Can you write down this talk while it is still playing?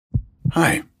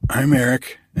Hi, I'm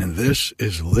Eric, and this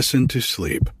is Listen to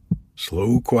Sleep.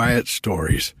 Slow, quiet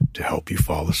stories to help you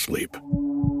fall asleep.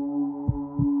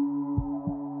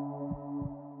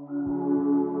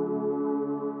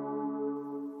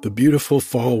 The beautiful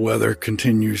fall weather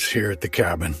continues here at the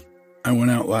cabin. I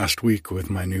went out last week with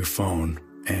my new phone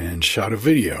and shot a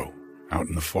video out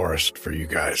in the forest for you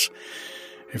guys.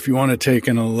 If you want to take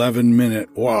an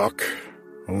 11-minute walk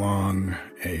along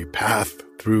a path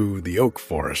through the oak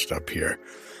forest up here,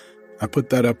 I put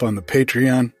that up on the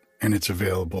Patreon, and it's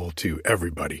available to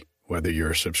everybody, whether you're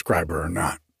a subscriber or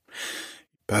not.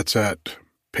 That's at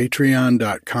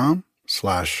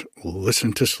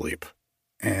patreon.com/listen-to-sleep.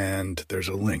 And there's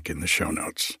a link in the show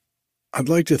notes. I'd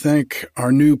like to thank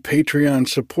our new Patreon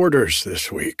supporters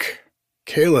this week.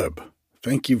 Caleb,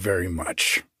 thank you very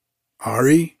much.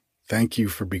 Ari, thank you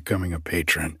for becoming a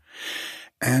patron.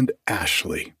 And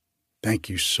Ashley, thank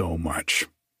you so much.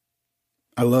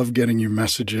 I love getting your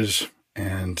messages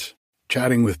and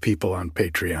chatting with people on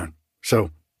Patreon.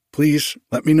 So please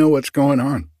let me know what's going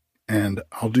on, and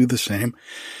I'll do the same.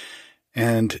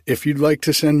 And if you'd like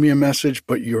to send me a message,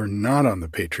 but you're not on the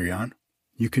Patreon,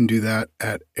 you can do that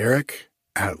at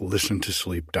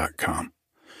eric@listentosleep.com.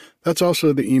 That's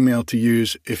also the email to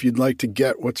use if you'd like to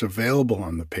get what's available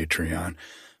on the Patreon,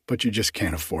 but you just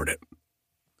can't afford it.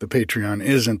 The Patreon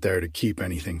isn't there to keep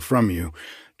anything from you,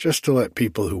 just to let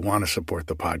people who want to support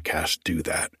the podcast do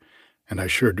that. And I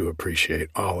sure do appreciate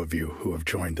all of you who have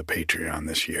joined the Patreon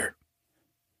this year.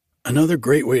 Another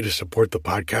great way to support the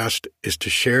podcast is to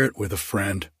share it with a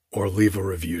friend or leave a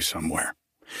review somewhere.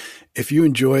 If you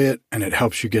enjoy it and it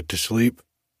helps you get to sleep,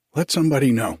 let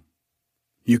somebody know.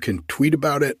 You can tweet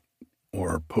about it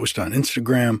or post on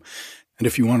Instagram. And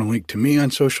if you want to link to me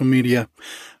on social media,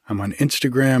 I'm on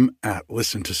Instagram at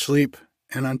Listen to Sleep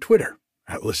and on Twitter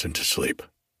at Listen to Sleep.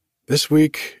 This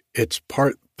week, it's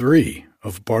part 3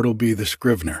 of Bartleby the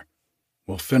Scrivener.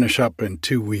 We'll finish up in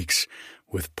 2 weeks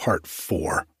with part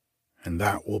 4. And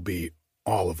that will be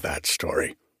all of that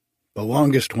story. The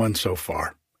longest one so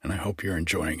far, and I hope you're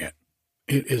enjoying it.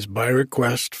 It is by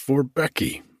request for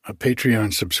Becky, a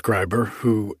Patreon subscriber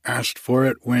who asked for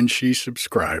it when she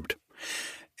subscribed.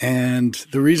 And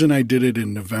the reason I did it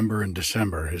in November and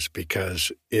December is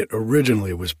because it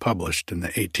originally was published in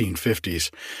the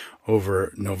 1850s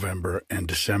over November and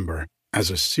December as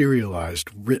a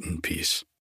serialized written piece.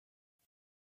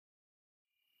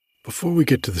 Before we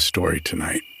get to the story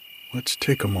tonight, let's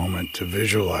take a moment to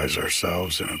visualize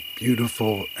ourselves in a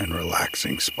beautiful and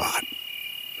relaxing spot.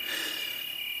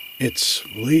 It's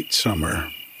late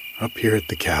summer up here at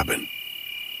the cabin.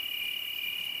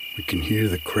 We can hear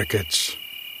the crickets,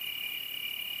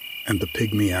 and the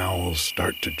pygmy owls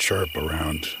start to chirp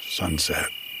around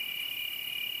sunset.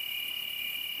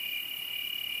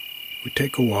 We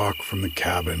take a walk from the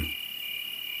cabin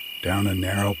down a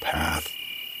narrow path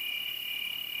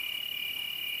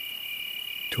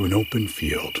to an open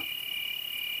field.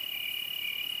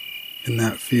 In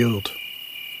that field,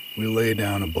 we lay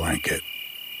down a blanket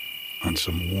on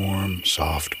some warm,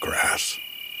 soft grass.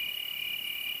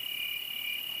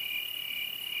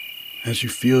 As you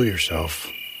feel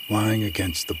yourself lying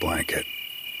against the blanket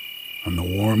on the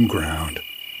warm ground,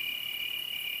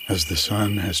 as the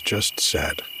sun has just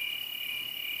set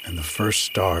and the first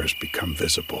stars become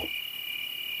visible,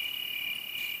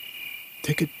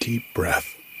 take a deep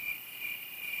breath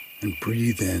and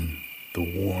breathe in the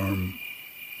warm,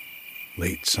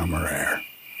 late summer air.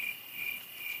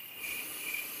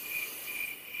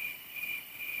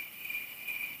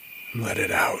 And let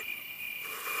it out.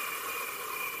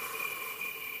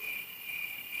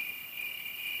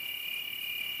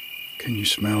 Can you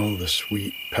smell the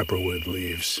sweet pepperwood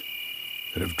leaves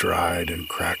that have dried and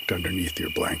cracked underneath your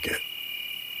blanket?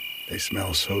 They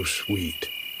smell so sweet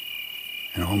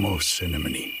and almost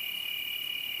cinnamony.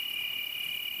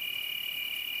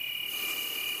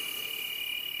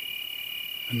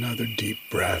 Another deep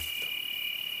breath.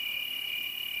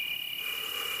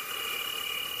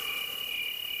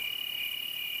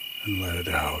 And let it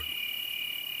out.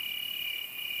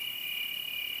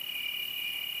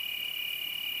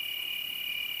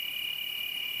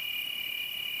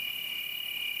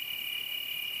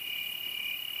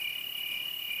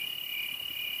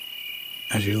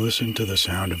 As you listen to the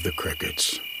sound of the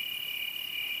crickets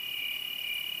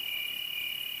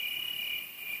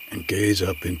and gaze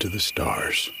up into the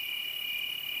stars,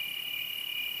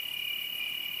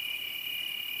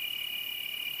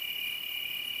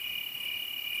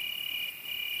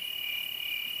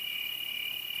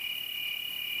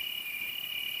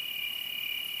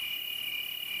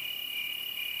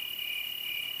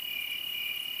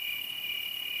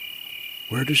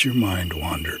 where does your mind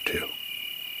wander to?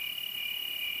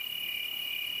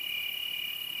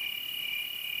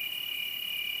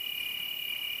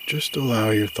 just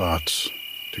allow your thoughts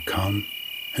to come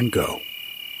and go,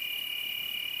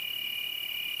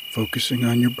 focusing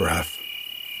on your breath.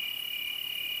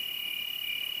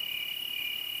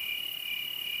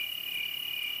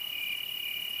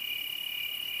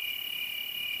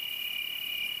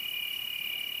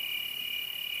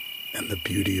 And the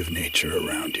beauty of nature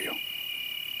around you.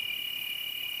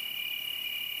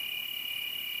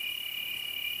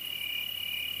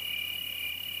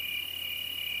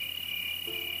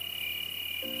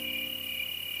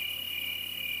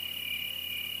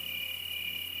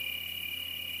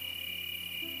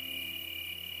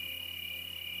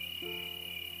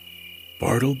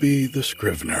 Bartleby the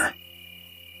Scrivener,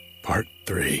 Part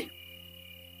 3.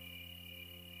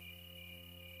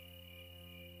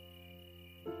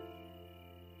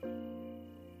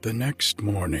 The next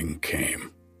morning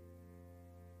came.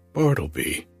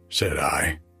 "Bartleby," said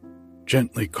I,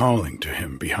 gently calling to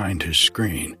him behind his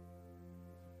screen.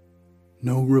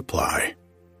 No reply.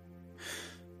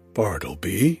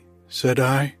 "Bartleby," said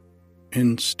I,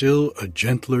 in still a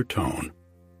gentler tone,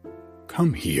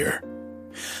 "come here.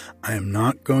 I am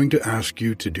not going to ask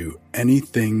you to do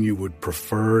anything you would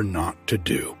prefer not to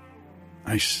do.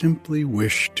 I simply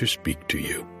wish to speak to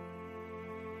you."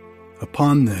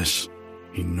 Upon this,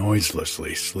 he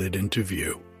noiselessly slid into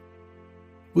view.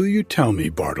 "Will you tell me,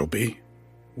 Bartleby,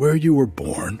 where you were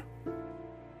born?"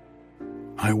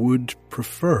 "I would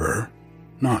prefer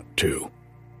not to."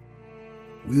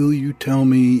 "Will you tell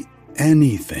me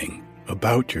anything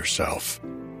about yourself?"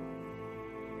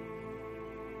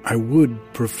 "I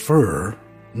would prefer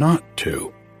not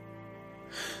to."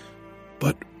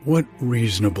 "But what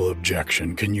reasonable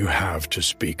objection can you have to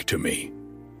speak to me?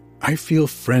 I feel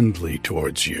friendly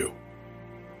towards you."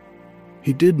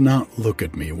 He did not look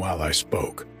at me while I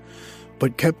spoke,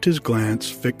 but kept his glance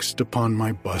fixed upon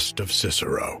my bust of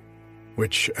Cicero,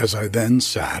 which, as I then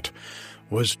sat,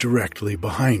 was directly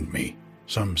behind me,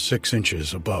 some 6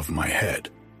 inches above my head.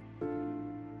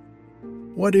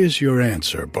 "What is your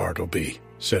answer, Bartleby?"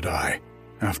 said I,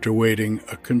 after waiting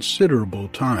a considerable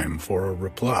time for a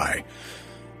reply,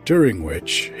 during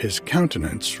which his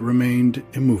countenance remained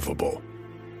immovable.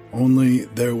 Only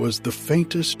there was the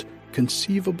faintest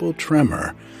conceivable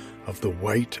tremor of the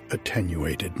white,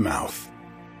 attenuated mouth.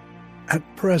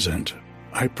 "At present,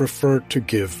 I prefer to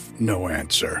give no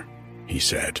answer," he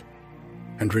said,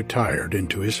 and retired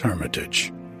into his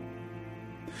hermitage.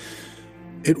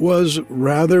 It was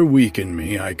rather weak in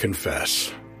me, I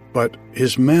confess, but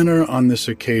his manner on this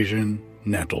occasion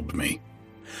nettled me.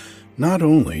 Not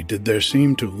only did there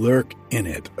seem to lurk in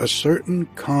it a certain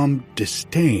calm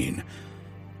disdain,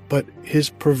 but his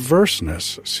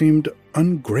perverseness seemed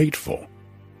ungrateful,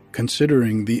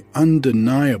 considering the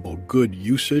undeniable good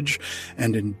usage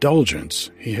and indulgence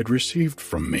he had received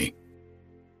from me.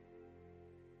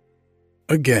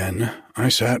 Again, I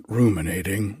sat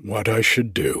ruminating what I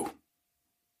should do.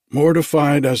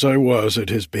 Mortified as I was at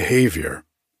his behavior,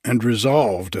 and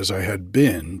resolved as I had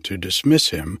been to dismiss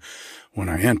him when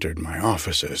I entered my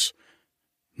offices,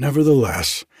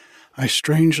 nevertheless, I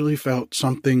strangely felt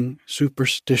something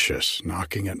superstitious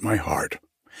knocking at my heart,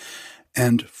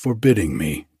 and forbidding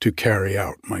me to carry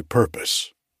out my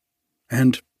purpose,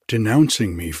 and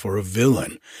denouncing me for a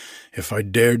villain if I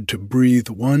dared to breathe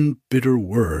one bitter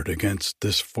word against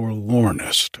this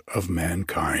forlornest of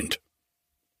mankind.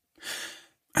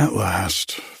 At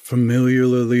last,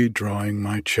 familiarly drawing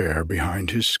my chair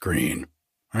behind his screen,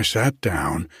 I sat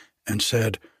down and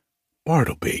said,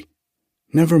 "Bartleby,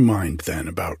 never mind then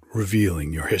about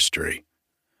revealing your history,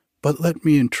 but let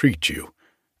me entreat you,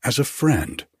 as a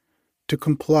friend, to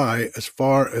comply as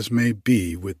far as may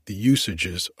be with the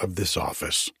usages of this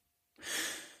office.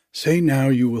 Say now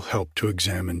you will help to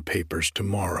examine papers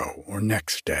tomorrow or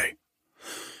next day.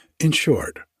 In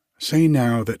short, say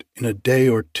now that in a day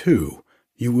or two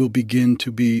you will begin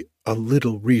to be a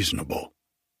little reasonable.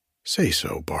 Say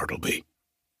so, Bartleby."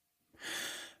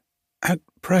 "At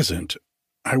present,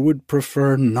 I would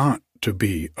prefer not to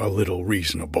be a little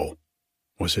reasonable,"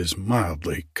 was his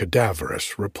mildly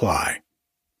cadaverous reply.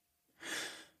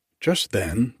 Just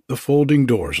then the folding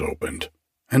doors opened,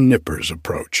 and Nippers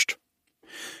approached.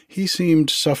 He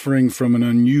seemed suffering from an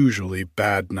unusually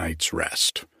bad night's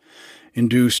rest,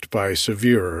 induced by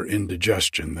severer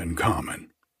indigestion than common.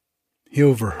 He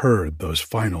overheard those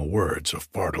final words of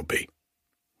Bartleby.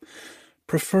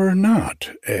 "Prefer not,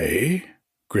 eh?"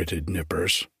 gritted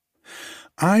Nippers.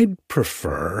 "I'd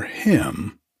prefer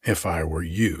him, if I were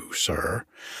you, sir,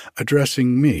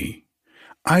 addressing me.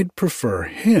 I'd prefer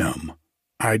him.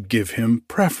 I'd give him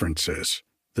preferences,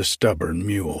 the stubborn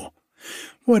mule.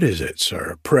 What is it,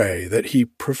 sir, pray, that he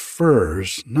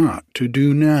prefers not to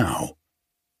do now?"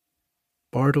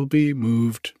 Bartleby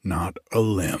moved not a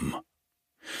limb.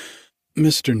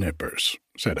 "Mr. Nippers,"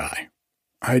 said I,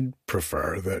 "I'd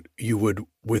prefer that you would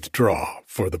withdraw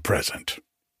for the present."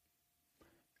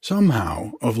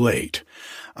 Somehow, of late,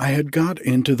 I had got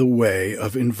into the way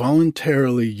of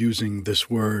involuntarily using this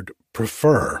word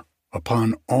prefer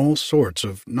upon all sorts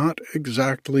of not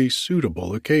exactly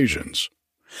suitable occasions,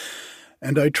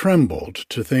 and I trembled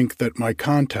to think that my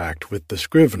contact with the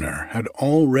scrivener had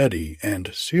already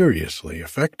and seriously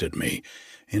affected me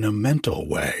in a mental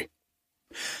way.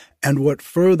 And what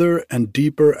further and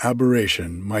deeper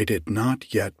aberration might it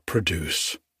not yet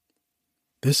produce?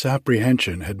 This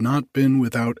apprehension had not been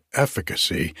without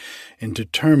efficacy in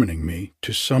determining me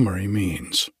to summary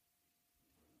means.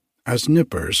 As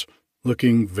Nippers,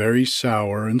 looking very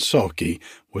sour and sulky,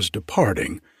 was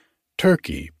departing,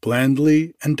 Turkey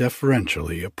blandly and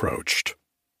deferentially approached.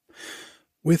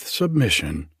 "With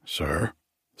submission, sir,"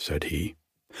 said he,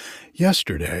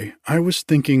 "yesterday I was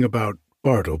thinking about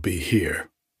Bartleby here,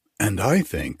 and I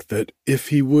think that if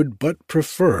he would but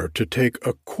prefer to take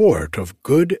a quart of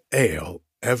good ale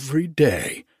every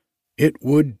day, it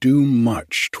would do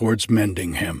much towards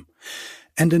mending him,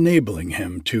 and enabling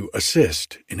him to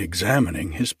assist in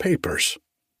examining his papers."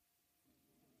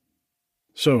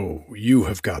 "So you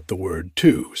have got the word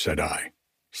too," said I,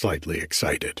 slightly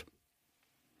excited.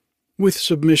 "With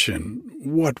submission,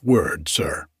 what word,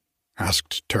 sir?"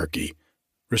 asked Turkey,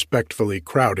 respectfully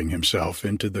crowding himself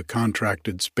into the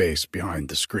contracted space behind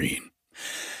the screen,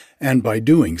 and by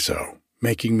doing so,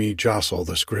 making me jostle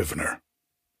the scrivener.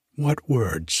 "What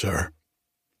word, sir?"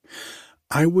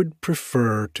 "I would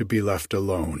prefer to be left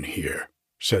alone here,"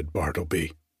 said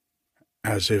Bartleby,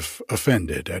 as if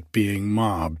offended at being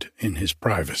mobbed in his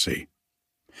privacy.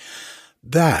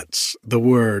 "That's the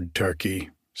word,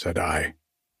 Turkey," said I.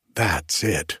 "That's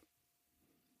it."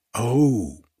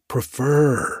 "Oh,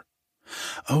 prefer.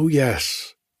 Oh,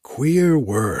 yes, queer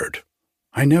word.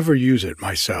 I never use it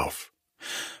myself.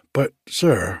 But,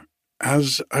 sir,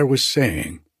 as I was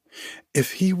saying,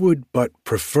 if he would but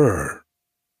prefer—"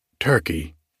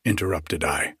 "Turkey," interrupted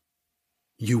I,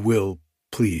 "you will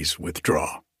please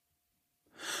withdraw."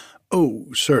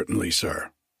 "Oh, certainly,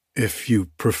 sir, if you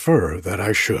prefer that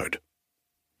I should."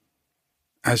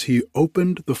 As he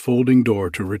opened the folding door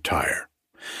to retire,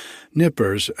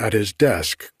 Nippers at his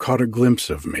desk caught a glimpse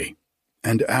of me,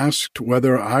 and asked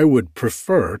whether I would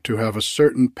prefer to have a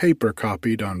certain paper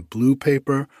copied on blue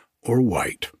paper or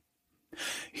white.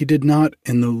 He did not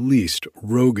in the least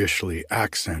roguishly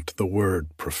accent the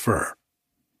word prefer.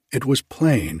 It was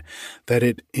plain that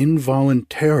it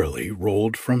involuntarily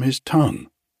rolled from his tongue.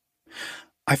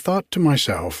 I thought to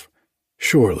myself,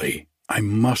 surely I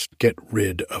must get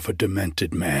rid of a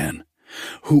demented man,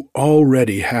 who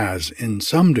already has, in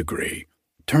some degree,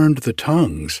 turned the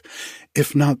tongues,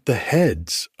 if not the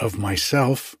heads, of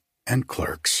myself and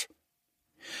clerks.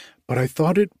 But I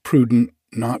thought it prudent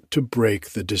not to break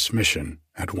the dismission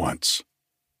at once.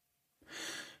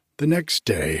 The next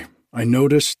day I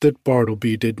noticed that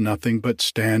Bartleby did nothing but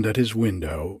stand at his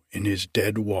window in his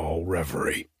dead-wall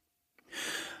reverie.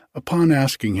 Upon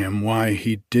asking him why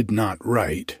he did not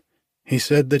write, he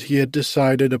said that he had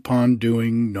decided upon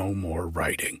doing no more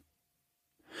writing.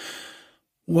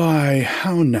 "Why,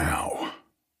 how now?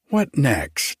 What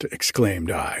next?" exclaimed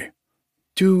I.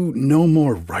 "Do no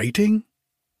more writing?"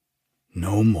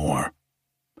 "No more."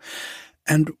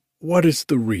 "And what is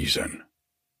the reason?"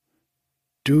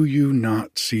 "Do you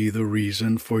not see the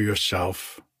reason for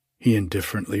yourself?" he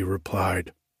indifferently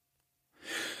replied.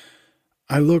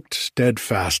 I looked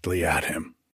steadfastly at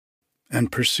him,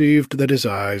 and perceived that his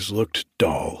eyes looked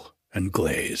dull and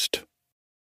glazed.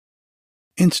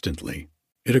 Instantly,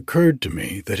 it occurred to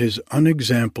me that his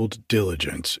unexampled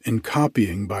diligence in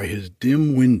copying by his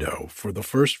dim window for the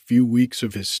first few weeks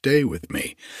of his stay with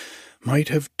me might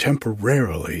have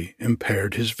temporarily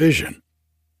impaired his vision.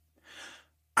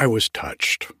 I was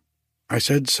touched. I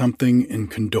said something in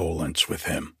condolence with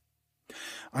him.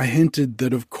 I hinted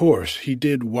that of course he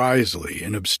did wisely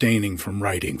in abstaining from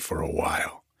writing for a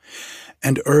while,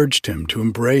 and urged him to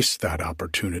embrace that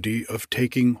opportunity of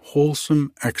taking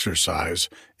wholesome exercise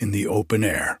in the open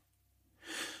air.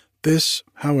 This,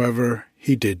 however,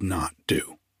 he did not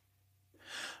do.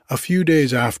 A few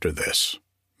days after this,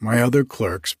 my other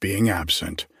clerks being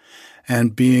absent,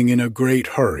 and being in a great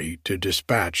hurry to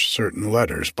dispatch certain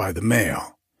letters by the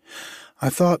mail, I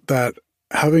thought that,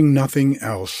 having nothing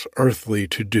else earthly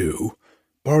to do,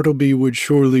 Bartleby would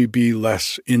surely be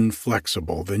less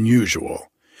inflexible than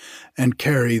usual, and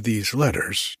carry these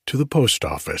letters to the post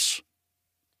office.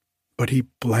 But he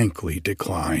blankly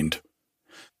declined.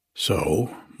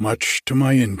 So, much to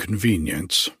my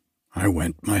inconvenience, I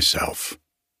went myself.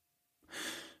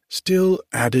 Still,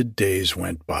 added days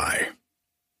went by.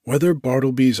 Whether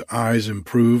Bartleby's eyes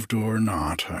improved or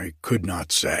not, I could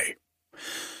not say.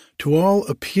 To all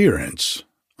appearance,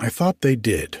 I thought they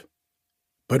did.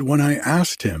 But when I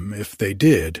asked him if they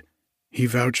did, he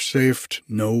vouchsafed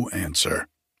no answer.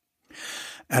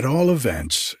 At all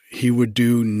events, he would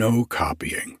do no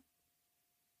copying.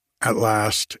 At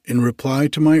last, in reply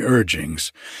to my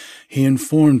urgings, he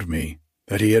informed me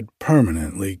that he had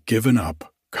permanently given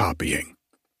up copying.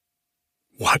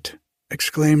 "What?"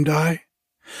 exclaimed I.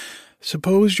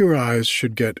 "Suppose your eyes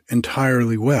should get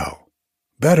entirely well,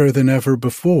 better than ever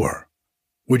before.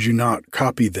 Would you not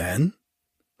copy then?"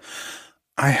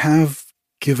 "I have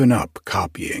given up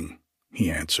copying,"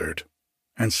 he answered,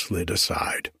 and slid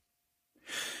aside.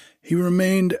 He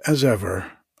remained, as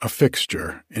ever, a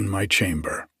fixture in my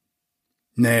chamber.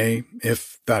 Nay,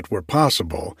 if that were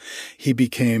possible, he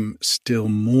became still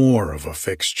more of a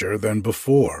fixture than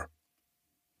before.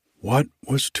 What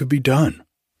was to be done?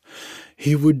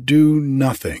 He would do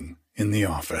nothing in the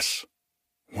office.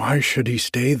 Why should he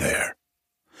stay there?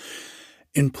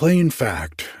 In plain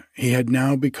fact, he had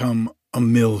now become a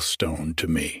millstone to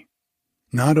me,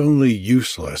 not only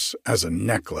useless as a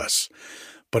necklace,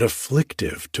 but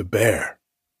afflictive to bear.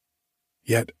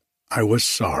 Yet I was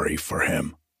sorry for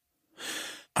him.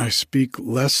 I speak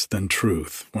less than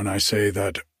truth when I say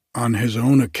that, on his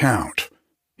own account,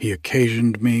 he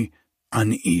occasioned me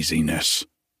uneasiness.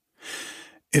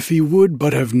 If he would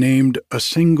but have named a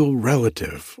single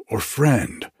relative or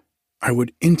friend, I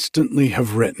would instantly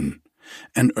have written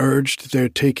and urged their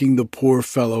taking the poor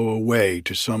fellow away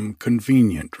to some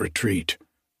convenient retreat.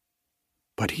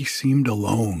 But he seemed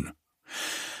alone,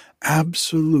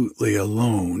 absolutely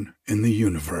alone in the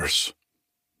universe.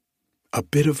 A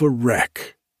bit of a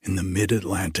wreck in the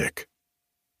mid-Atlantic.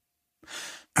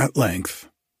 At length,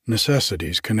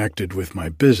 necessities connected with my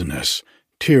business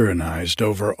tyrannized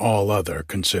over all other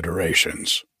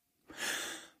considerations.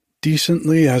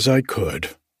 Decently as I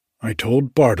could, I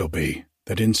told Bartleby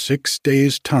that in 6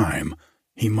 days' time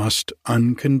he must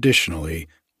unconditionally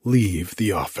leave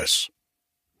the office.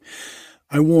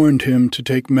 I warned him to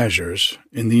take measures,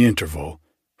 in the interval,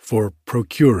 for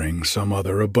procuring some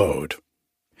other abode.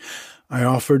 I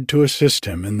offered to assist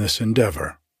him in this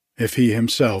endeavor, if he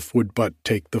himself would but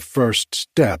take the first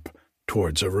step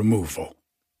towards a removal.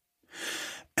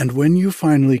 "And when you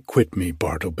finally quit me,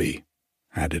 Bartleby,"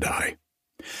 added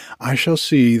I shall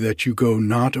see that you go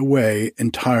not away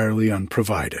entirely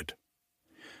unprovided.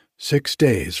 6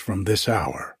 days from this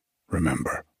hour,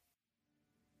 remember.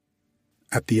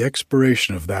 At the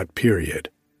expiration of that period,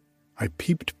 I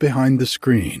peeped behind the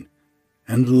screen,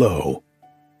 and lo,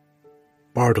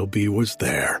 Bartleby was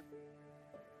there.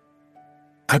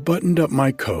 I buttoned up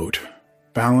my coat,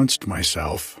 balanced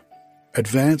myself,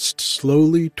 advanced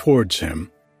slowly towards him,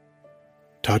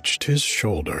 touched his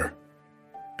shoulder,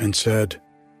 and said,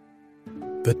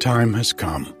 "The time has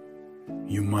come.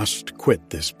 You must quit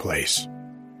this place.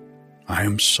 I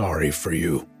am sorry for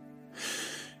you.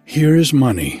 Here is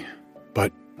money,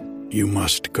 but you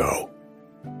must go."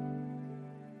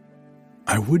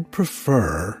 "I would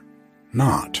prefer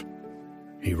not,"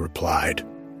 he replied,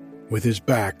 with his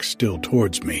back still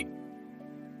towards me.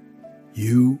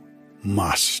 "You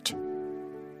must."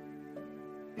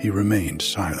 He remained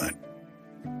silent.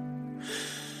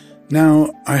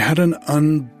 Now, I had an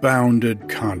unbounded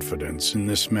confidence in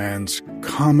this man's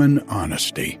common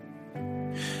honesty.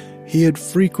 He had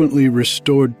frequently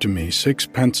restored to me 6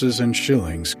 pences and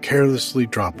shillings carelessly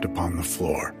dropped upon the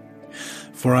floor,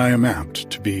 for I am apt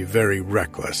to be very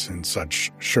reckless in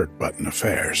such shirt-button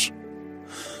affairs.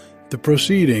 The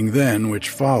proceeding, then, which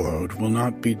followed will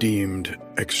not be deemed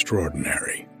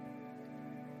extraordinary.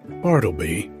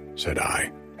 "Bartleby," said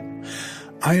I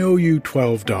owe you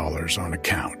 $12 on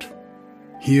account.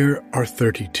 Here are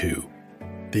 32.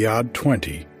 The odd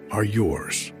 20 are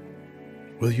yours.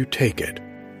 Will you take it?"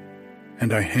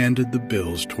 And I handed the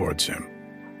bills towards him.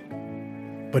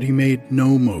 But he made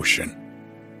no motion.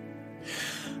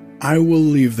 "I will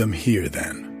leave them here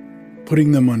then,"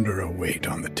 putting them under a weight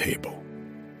on the table.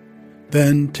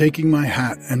 Then, taking my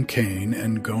hat and cane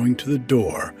and going to the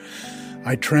door,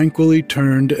 I tranquilly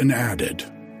turned and added,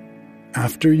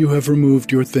 "After you have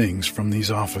removed your things from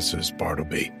these offices,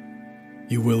 Bartleby,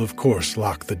 you will of course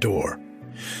lock the door,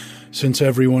 since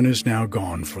everyone is now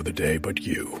gone for the day but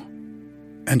you.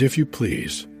 And if you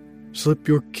please, slip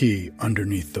your key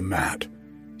underneath the mat,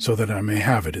 so that I may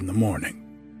have it in the morning.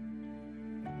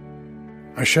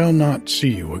 I shall not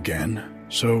see you again,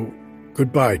 so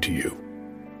goodbye to you.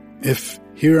 If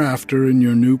hereafter in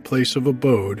your new place of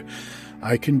abode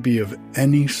I can be of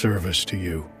any service to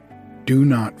you, do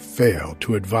not fail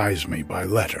to advise me by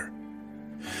letter.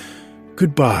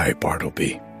 Goodbye,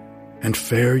 Bartleby, and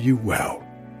fare you well."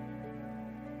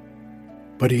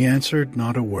 But he answered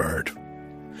not a word.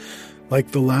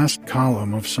 Like the last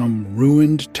column of some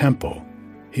ruined temple,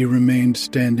 he remained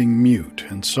standing mute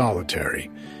and solitary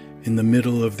in the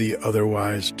middle of the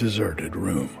otherwise deserted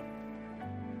room.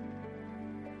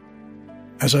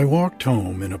 As I walked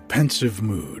home in a pensive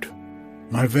mood,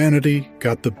 my vanity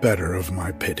got the better of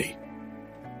my pity.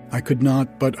 I could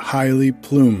not but highly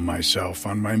plume myself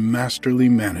on my masterly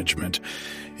management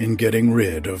in getting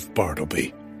rid of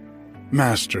Bartleby.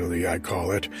 Masterly, I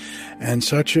call it, and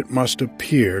such it must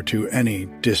appear to any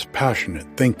dispassionate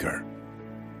thinker.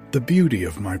 The beauty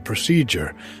of my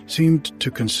procedure seemed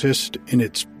to consist in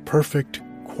its perfect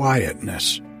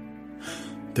quietness.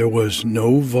 There was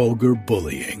no vulgar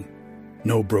bullying,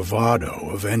 no bravado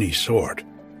of any sort,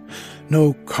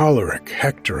 no choleric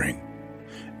hectoring,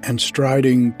 and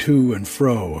striding to and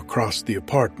fro across the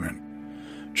apartment,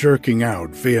 jerking out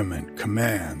vehement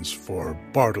commands for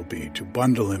Bartleby to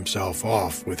bundle himself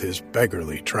off with his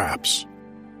beggarly traps.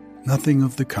 Nothing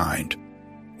of the kind.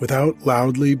 Without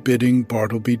loudly bidding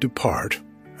Bartleby depart,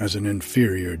 as an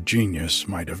inferior genius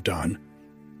might have done,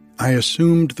 I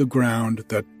assumed the ground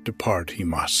that depart he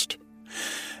must,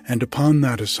 and upon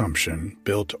that assumption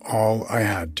built all I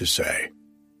had to say.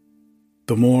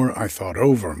 The more I thought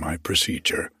over my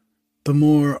procedure, the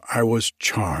more I was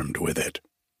charmed with it.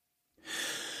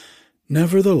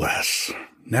 Nevertheless,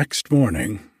 next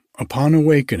morning, upon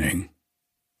awakening,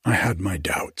 I had my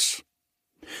doubts.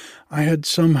 I had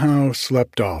somehow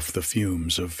slept off the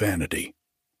fumes of vanity.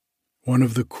 One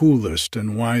of the coolest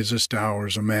and wisest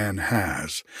hours a man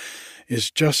has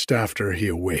is just after he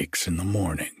awakes in the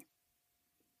morning.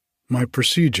 My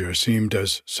procedure seemed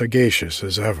as sagacious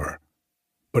as ever,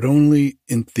 but only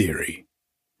in theory.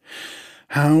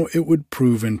 How it would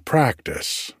prove in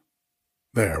practice,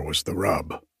 there was the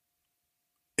rub.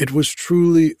 It was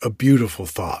truly a beautiful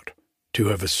thought to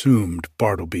have assumed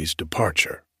Bartleby's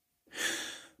departure.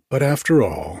 But after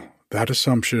all, that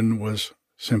assumption was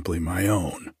simply my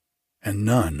own, and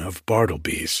none of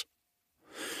Bartleby's.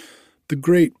 The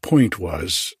great point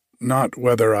was not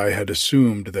whether I had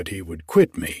assumed that he would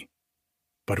quit me,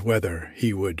 but whether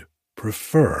he would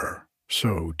prefer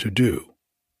so to do.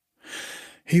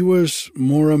 He was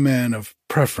more a man of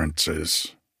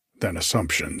preferences than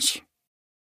assumptions.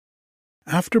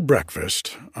 After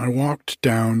breakfast, I walked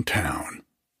downtown,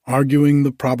 arguing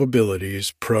the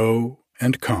probabilities pro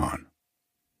and con.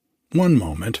 One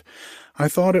moment, I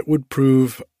thought it would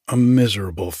prove a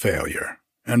miserable failure,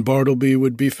 and Bartleby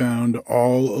would be found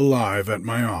all alive at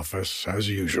my office as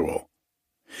usual.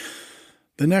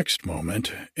 The next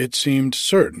moment, it seemed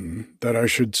certain that I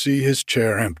should see his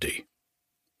chair empty,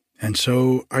 and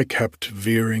so I kept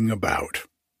veering about.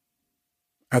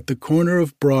 At the corner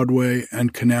of Broadway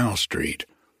and Canal Street,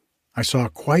 I saw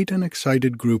quite an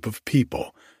excited group of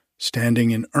people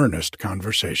standing in earnest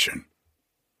conversation.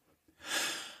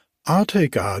 "I'll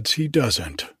take odds he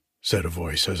doesn't," said a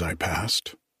voice as I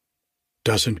passed.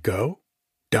 "Doesn't go?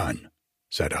 Done,"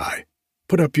 said I.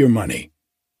 "Put up your money."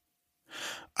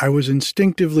 I was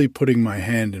instinctively putting my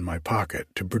hand in my pocket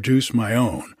to produce my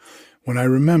own when I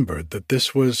remembered that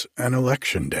this was an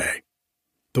election day.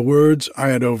 The words I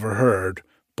had overheard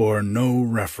bore no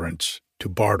reference to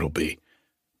Bartleby,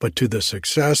 but to the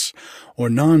success or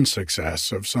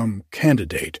non-success of some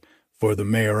candidate for the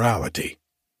mayoralty.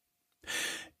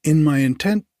 In my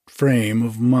intent frame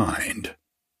of mind,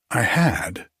 I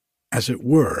had, as it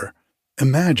were,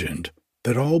 imagined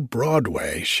that all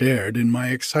Broadway shared in my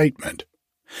excitement,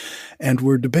 and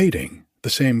were debating the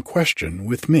same question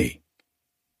with me.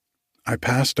 I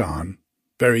passed on,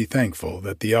 very thankful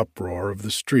that the uproar of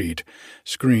the street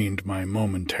screened my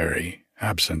momentary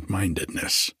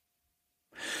absent-mindedness.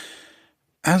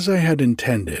 As I had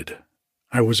intended,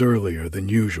 I was earlier than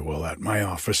usual at my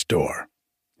office door.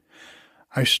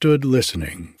 I stood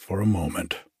listening for a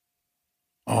moment.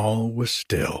 All was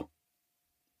still.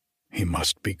 He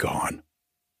must be gone.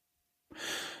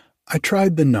 I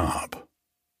tried the knob.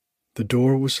 The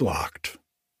door was locked.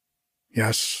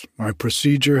 Yes, my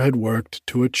procedure had worked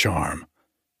to a charm.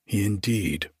 He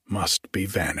indeed must be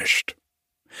vanished.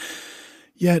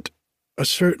 Yet a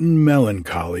certain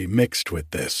melancholy mixed with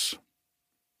this.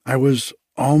 I was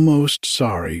almost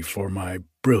sorry for my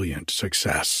brilliant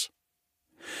success.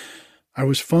 I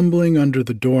was fumbling under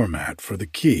the doormat for the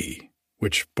key,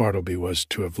 which Bartleby was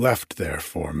to have left there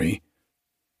for me,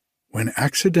 when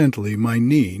accidentally my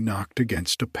knee knocked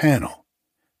against a panel,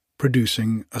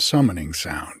 producing a summoning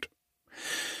sound,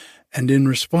 and in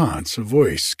response a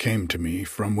voice came to me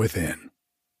from within.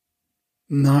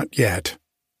 Not yet.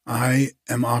 I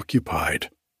am occupied.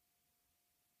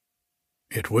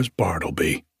 It was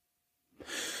Bartleby.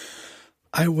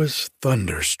 I was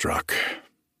thunderstruck.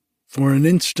 For an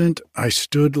instant I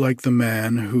stood like the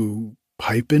man who,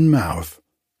 pipe in mouth,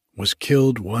 was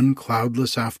killed one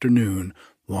cloudless afternoon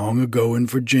long ago in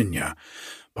Virginia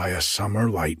by a summer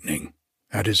lightning.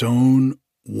 At his own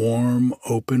warm,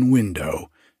 open window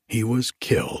he was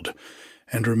killed,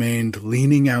 and remained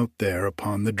leaning out there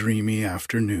upon the dreamy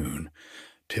afternoon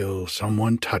till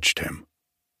someone touched him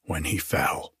when he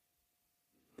fell.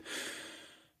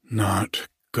 Not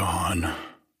gone,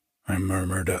 I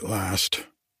murmured at last,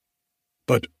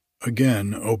 but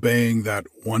again obeying that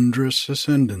wondrous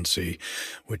ascendancy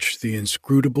which the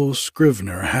inscrutable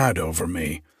Scrivener had over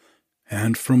me,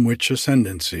 and from which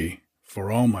ascendancy,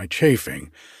 for all my chafing,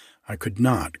 I could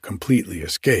not completely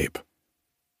escape.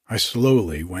 I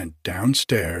slowly went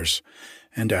downstairs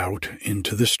and out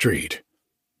into the street,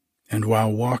 and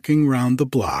while walking round the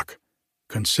block,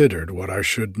 considered what I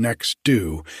should next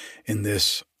do in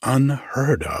this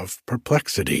unheard-of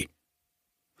perplexity.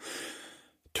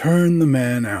 Turn the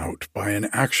man out by an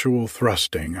actual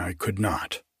thrusting I could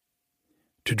not.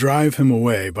 To drive him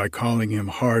away by calling him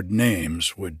hard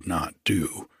names would not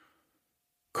do.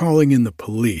 Calling in the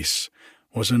police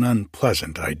was an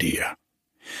unpleasant idea,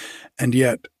 and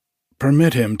yet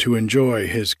permit him to enjoy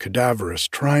his cadaverous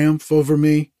triumph over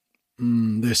me?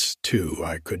 This, too,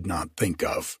 I could not think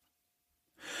of.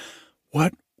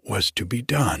 What was to be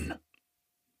done?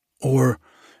 Or,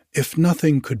 if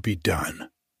nothing could be done,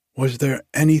 was there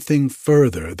anything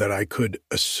further that I could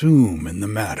assume in the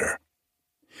matter?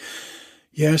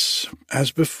 Yes,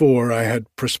 as before, I had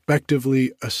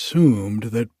prospectively assumed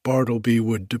that Bartleby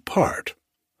would depart.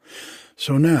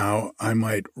 So now I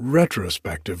might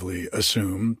retrospectively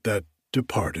assume that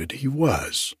departed he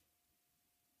was.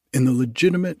 In the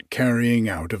legitimate carrying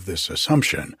out of this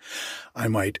assumption, I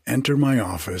might enter my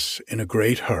office in a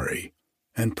great hurry,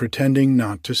 and pretending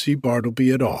not to see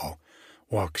Bartleby at all,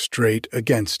 walk straight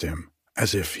against him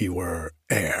as if he were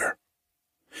air.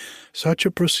 Such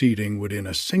a proceeding would in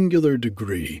a singular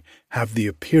degree have the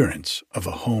appearance of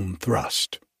a home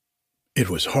thrust. It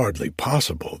was hardly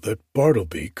possible that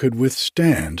Bartleby could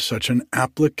withstand such an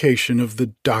application of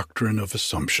the doctrine of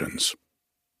assumptions.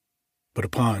 But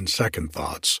upon second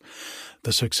thoughts,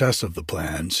 the success of the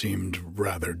plan seemed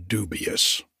rather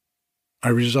dubious. I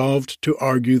resolved to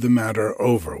argue the matter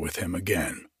over with him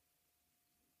again.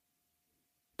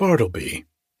 "Bartleby,"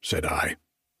 said I,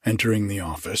 entering the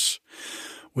office,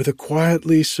 with a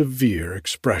quietly severe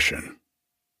expression,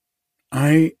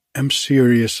 "I am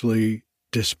seriously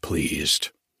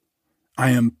displeased. I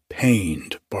am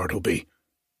pained, Bartleby.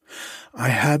 I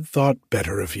had thought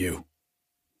better of you.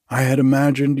 I had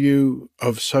imagined you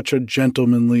of such a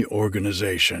gentlemanly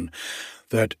organization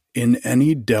that in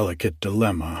any delicate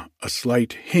dilemma a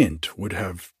slight hint would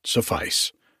have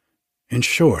suffice. In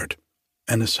short,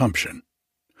 an assumption.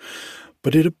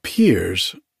 But it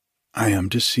appears I am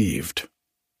deceived.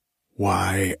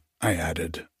 Why," I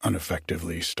added,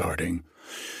 unaffectedly starting,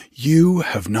 "you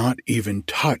have not even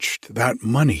touched that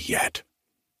money yet,"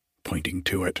 pointing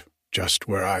to it just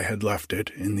where I had left it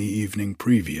in the evening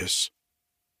previous.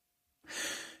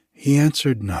 He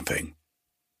answered nothing.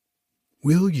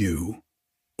 "Will you,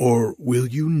 or will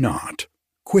you not,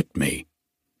 quit me?"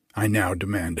 I now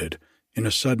demanded, in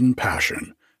a sudden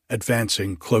passion,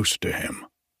 advancing close to him.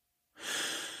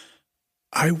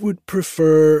 "I would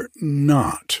prefer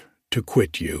not to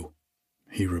quit you,"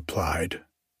 he replied,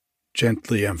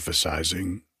 gently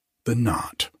emphasizing the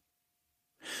not.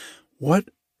 "What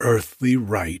earthly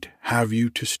right have you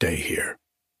to stay here?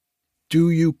 Do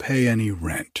you pay any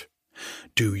rent?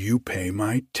 Do you pay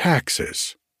my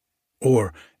taxes?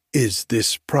 Or is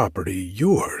this property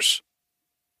yours?"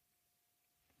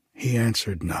 He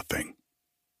answered nothing.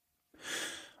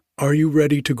 "Are you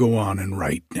ready to go on and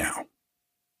write now?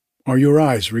 Are your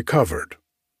eyes recovered?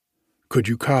 Could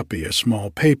you copy a small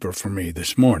paper for me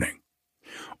this morning?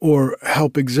 Or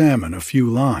help examine a few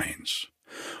lines?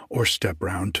 Or step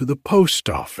round to the post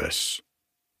office?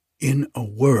 In a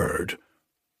word,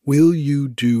 will you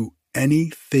do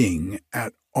anything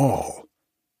at all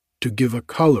to give a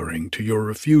coloring to your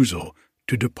refusal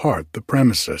to depart the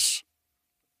premises?"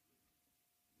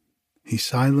 He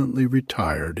silently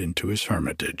retired into his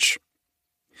hermitage.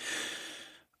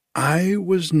 I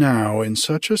was now in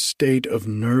such a state of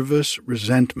nervous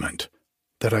resentment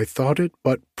that I thought it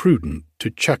but prudent to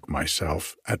check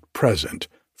myself at present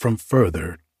from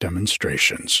further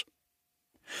demonstrations.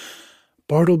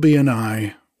 Bartleby and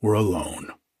I were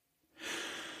alone.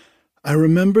 I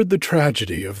remembered the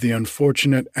tragedy of the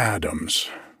unfortunate Adams,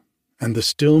 and the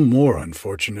still more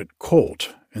unfortunate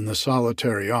Colt in the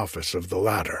solitary office of the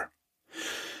latter,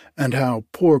 and how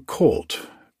poor Colt,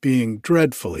 being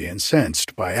dreadfully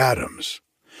incensed by Adams,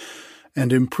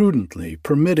 and imprudently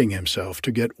permitting himself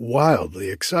to get wildly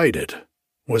excited,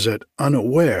 was at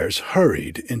unawares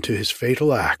hurried into his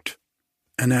fatal act,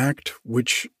 an act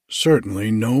which certainly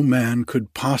no man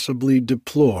could possibly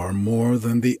deplore more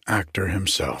than the actor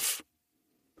himself.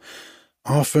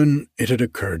 Often it had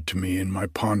occurred to me in my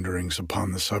ponderings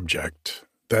upon the subject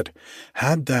that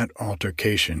had that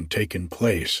altercation taken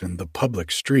place in the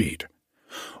public street,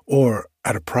 or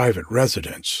at a private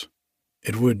residence,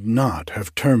 it would not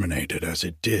have terminated as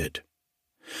it did.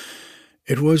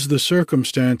 It was the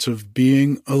circumstance of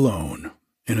being alone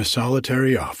in a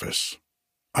solitary office,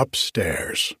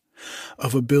 upstairs,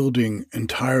 of a building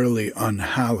entirely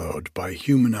unhallowed by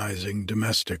humanizing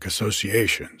domestic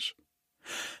associations,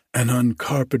 an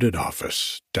uncarpeted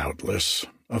office, doubtless,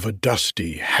 of a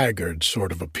dusty, haggard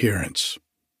sort of appearance.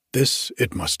 This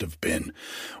it must have been,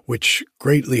 which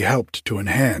greatly helped to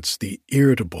enhance the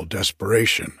irritable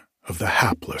desperation of the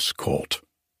hapless Colt.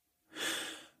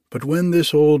 But when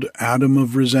this old atom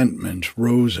of resentment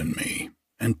rose in me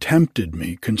and tempted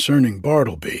me concerning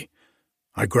Bartleby,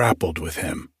 I grappled with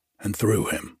him and through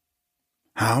him.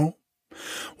 How?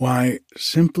 Why,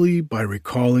 simply by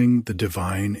recalling the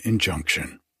divine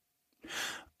injunction.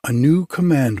 A new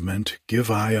commandment give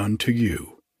I unto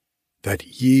you,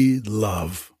 that ye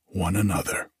love one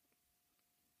another.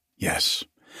 Yes,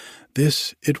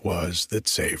 this it was that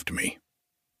saved me.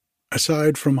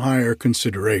 Aside from higher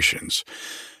considerations,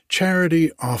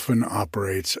 charity often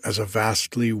operates as a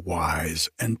vastly wise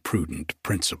and prudent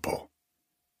principle,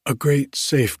 a great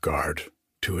safeguard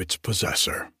to its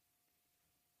possessor.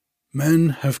 Men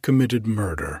have committed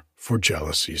murder for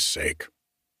jealousy's sake,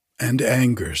 and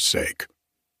anger's sake,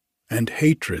 and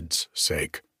hatred's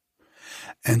sake,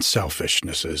 and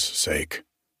selfishness's sake,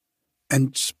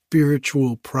 and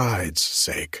spiritual pride's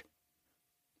sake.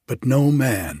 But no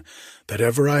man that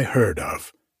ever I heard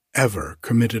of ever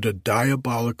committed a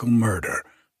diabolical murder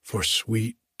for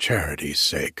sweet charity's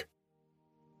sake.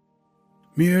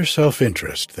 Mere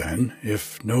self-interest, then,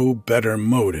 if no better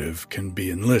motive can be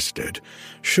enlisted,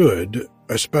 should,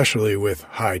 especially with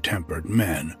high-tempered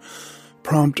men,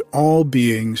 prompt all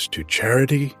beings to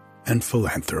charity and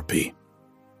philanthropy.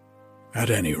 At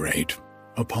any rate,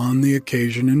 upon the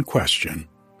occasion in question,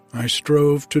 I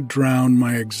strove to drown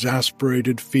my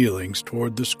exasperated feelings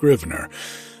toward the scrivener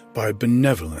by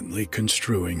benevolently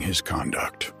construing his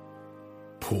conduct.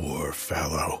 Poor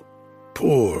fellow,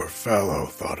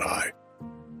 thought I.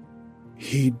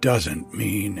 He doesn't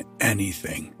mean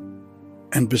anything,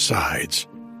 and besides,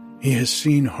 he has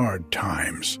seen hard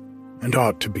times and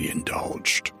ought to be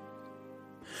indulged.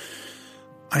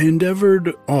 I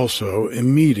endeavored also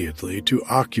immediately to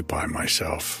occupy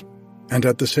myself, and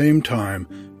at the same time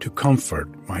to comfort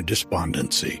my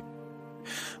despondency.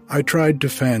 I tried to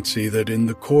fancy that in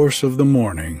the course of the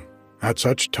morning, at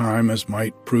such time as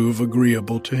might prove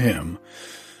agreeable to him,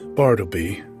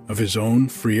 Bartleby, of his own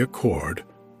free accord,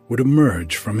 would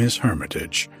emerge from his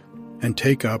hermitage and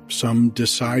take up some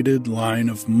decided line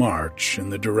of march in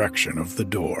the direction of the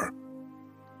door.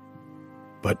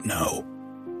 But no.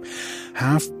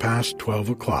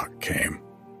 12:30 came.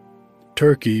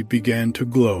 Turkey began to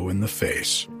glow in the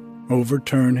face,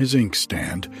 overturn his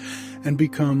inkstand, and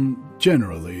become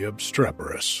generally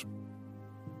obstreperous.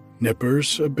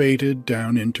 Nippers abated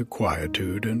down into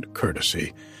quietude and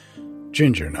courtesy.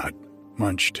 Gingernut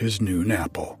munched his noon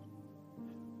apple.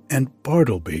 And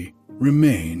Bartleby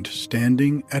remained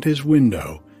standing at his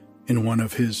window in one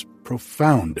of his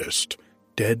profoundest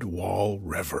dead-wall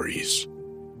reveries.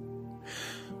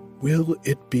 Will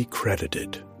it be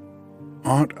credited?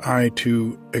 Ought I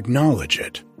to acknowledge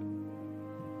it?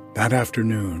 That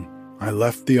afternoon, I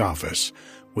left the office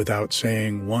without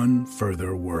saying one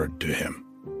further word to him.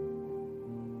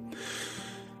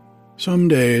 Some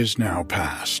days now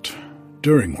passed,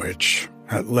 during which,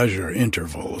 at leisure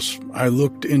intervals, I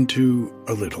looked into,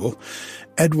 a little,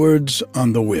 Edwards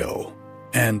on the Will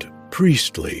and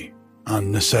Priestley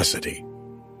on Necessity.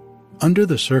 Under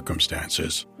the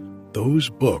circumstances, those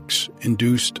books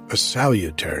induced a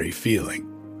salutary feeling.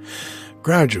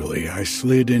 Gradually I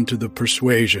slid into the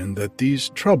persuasion that these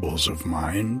troubles of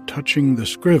mine touching the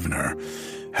scrivener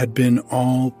had been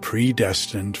all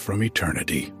predestined from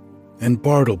eternity, and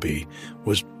Bartleby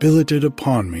was billeted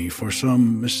upon me for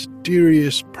some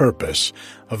mysterious purpose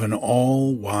of an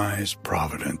all-wise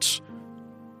providence,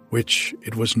 which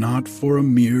it was not for a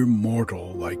mere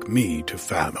mortal like me to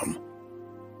fathom.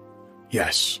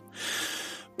 Yes,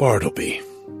 Bartleby,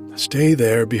 stay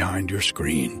there behind your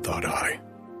screen, thought I.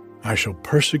 I shall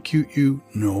persecute you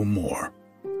no more.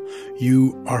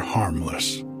 You are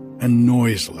harmless and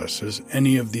noiseless as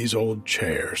any of these old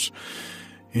chairs.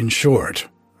 In short,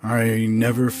 I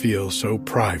never feel so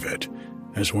private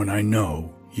as when I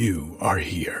know you are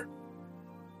here.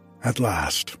 At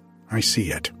last, I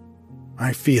see it.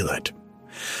 I feel it.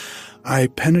 I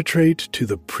penetrate to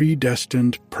the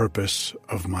predestined purpose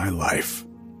of my life.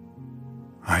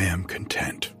 I am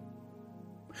content.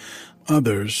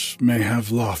 Others may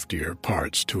have loftier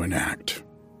parts to enact,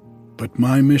 but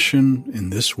my mission in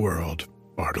this world,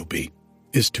 Bartleby,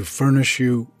 is to furnish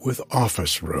you with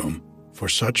office room for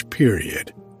such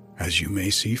period as you may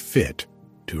see fit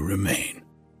to remain.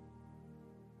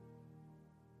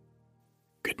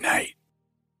 Good night.